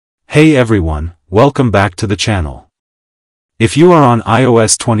Hey everyone, welcome back to the channel. If you are on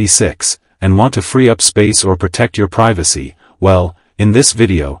iOS 26, and want to free up space or protect your privacy, well, in this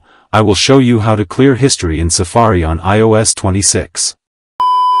video, I will show you how to clear history in Safari on iOS 26.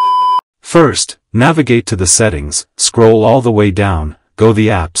 First, navigate to the settings, scroll all the way down, go the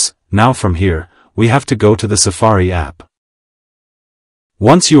apps. Now from here, we have to go to the Safari app.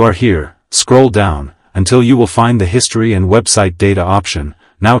 Once you are here, scroll down, until you will find the History and Website Data option.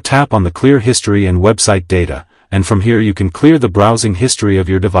 Now tap on the Clear History and Website Data, and from here you can clear the browsing history of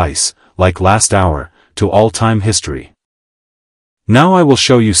your device, like last hour, to all-time history. Now I will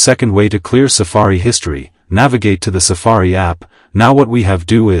show you second way to clear Safari history. Navigate to the Safari app. Now what we have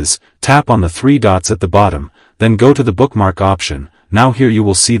do is, tap on the three dots at the bottom, then go to the bookmark option. Now here you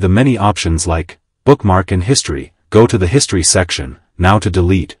will see the many options like, bookmark and history. Go to the history section. Now to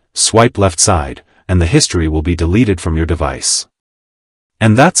delete, swipe left side, and the history will be deleted from your device.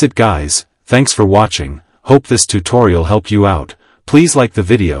 And that's it guys, thanks for watching, hope this tutorial helped you out. Please like the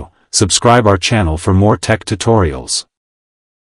video, subscribe our channel for more tech tutorials.